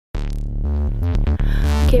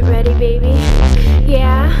Get ready, baby.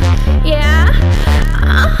 Yeah, yeah.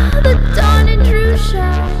 The Dawn and Drew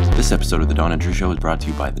Show. This episode of the Dawn and Drew Show is brought to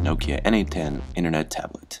you by the Nokia N810 Internet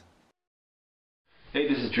Tablet. Hey,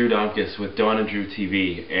 this is Drew Domkus with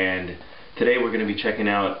D&Dtv, and today we're going to be checking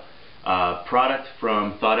out a product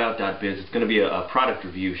from thoughtout.biz. It's going to be a product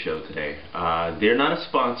review show today. They're not a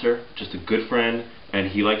sponsor, just a good friend, and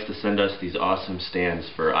he likes to send us these awesome stands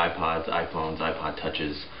for iPods, iPhones, iPod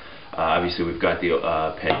Touches. Obviously we've got the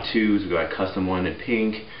Ped 2s, we've got a custom one in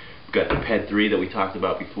pink, we've got the Ped 3 that we talked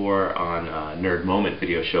about before on Nerd Moment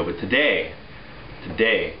video show, but today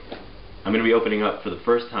I'm going to be opening up for the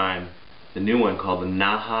first time the new one called the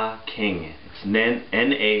NAJA King. It's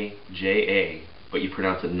N-A-J-A, but you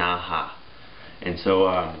pronounce it NAJA. And so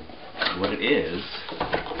what it is,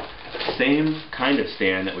 same kind of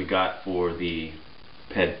stand that we got for the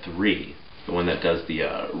Ped 3, the one that does the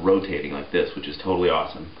rotating like this, which is totally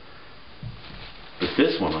awesome. But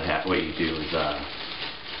this one, what you do is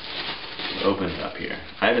open it up here.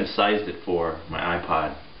 I haven't sized it for my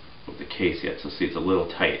iPod with the case yet, so see, it's a little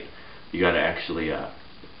tight. You got to actually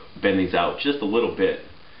bend these out just a little bit,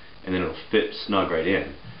 and then it'll fit snug right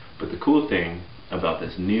in. But the cool thing about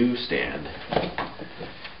this new stand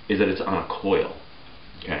is that it's on a coil.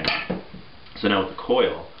 Okay. So now with the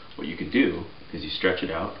coil, what you can do is you stretch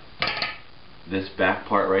it out. This back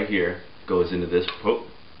part right here goes into this. Oh,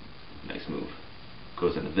 nice move.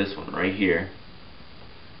 Goes into this one right here,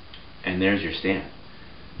 and there's your stand.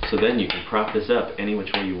 So then you can prop this up any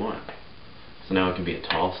which way you want. So now it can be a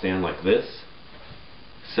tall stand like this,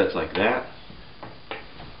 sets like that,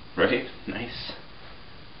 right? Nice.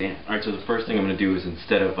 Yeah. Alright, so the first thing I'm going to do is,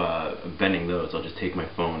 instead of bending those, I'll just take my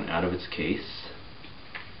phone out of its case,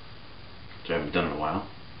 which I haven't done in a while.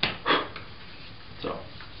 So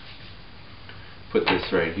put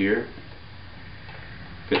this right here,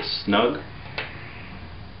 fits snug,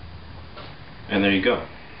 and there you go.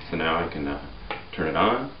 So now I can turn it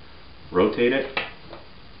on, rotate it,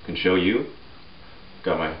 can show you.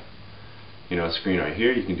 Got my screen right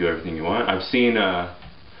here. You can do everything you want. I've seen I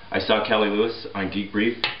saw Kelly Lewis on Geek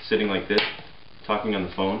Brief sitting like this, talking on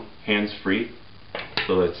the phone, hands free.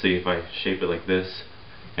 So let's see if I shape it like this,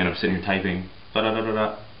 and I'm sitting here typing, da da da da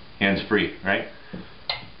da, hands free, right?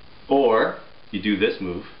 Or you do this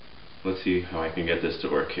move. Let's see how I can get this to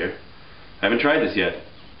work here. I haven't tried this yet.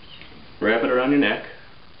 Wrap it around your neck,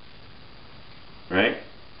 right?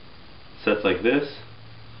 Sets like this.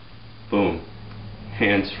 Boom.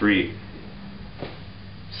 Hands free.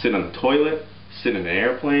 Sit on the toilet, sit in an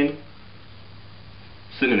airplane,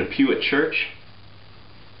 sit in a pew at church.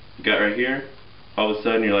 You got right here. All of a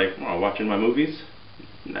sudden you're like, oh, watching my movies?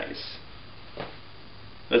 Nice.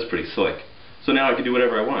 That's pretty slick. So now I can do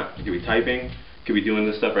whatever I want. I could be typing, could be doing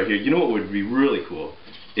this stuff right here. You know what would be really cool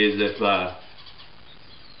is if you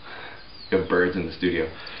have birds in the studio.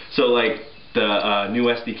 So like the new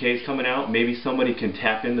SDKs coming out, maybe somebody can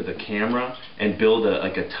tap into the camera and build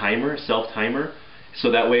a timer, self-timer, so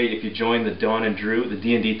that way if you join the Dawn and Drew, the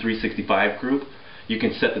D&D 365 group, you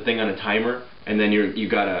can set the thing on a timer, and then you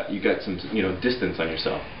got some distance on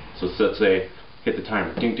yourself. So let's say hit the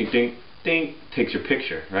timer, ding ding ding ding, takes your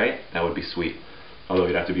picture, right? That would be sweet. Although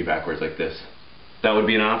you'd have to be backwards like this. That would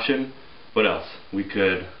be an option. What else? We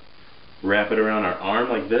could wrap it around our arm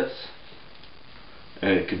like this,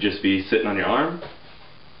 and it could just be sitting on your arm.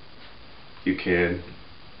 You can,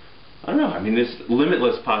 I don't know, I mean, there's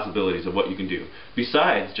limitless possibilities of what you can do.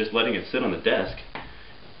 Besides just letting it sit on the desk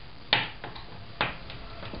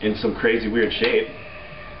in some crazy weird shape,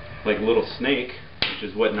 like a little snake, which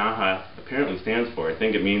is what NAJA apparently stands for. I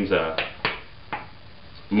think it means,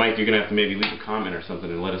 Mike, you're going to have to maybe leave a comment or something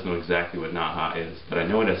and let us know exactly what NAJA is. But I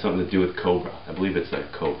know it has something to do with cobra. I believe it's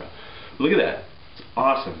like cobra. But look at that. It's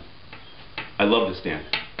awesome. I love this stand.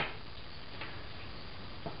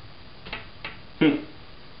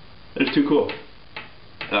 That's too cool.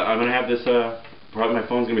 I'm going to have this, probably my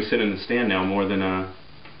phone's going to be sitting in the stand now more than out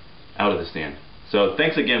of the stand. So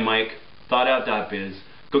thanks again, Mike. Thoughtout.biz.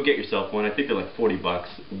 Go get yourself one. I think they're like 40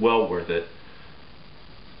 bucks. Well worth it.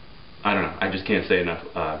 I don't know. I just can't say enough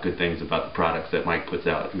good things about the products that Mike puts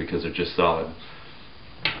out because they're just solid.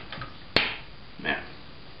 Man.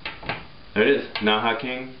 There it is. NAJA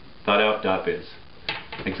King. thoughtout.biz.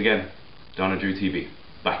 Thanks again. D&Dtv.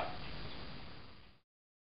 Bye.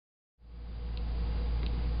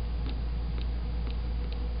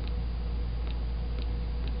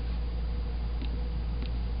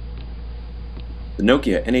 The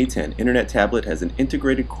Nokia N810 Internet Tablet has an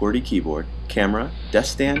integrated QWERTY keyboard, camera,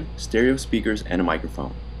 desk stand, stereo speakers, and a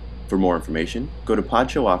microphone. For more information, go to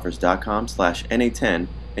podshowoffers.com/N810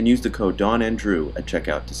 and use the code DawnandDrew at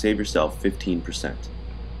checkout to save yourself 15%.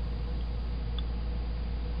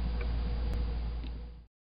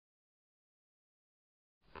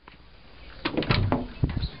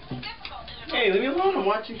 Hey, leave me alone. I'm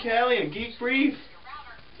watching Callie and Geek Brief.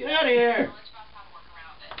 Get out of here.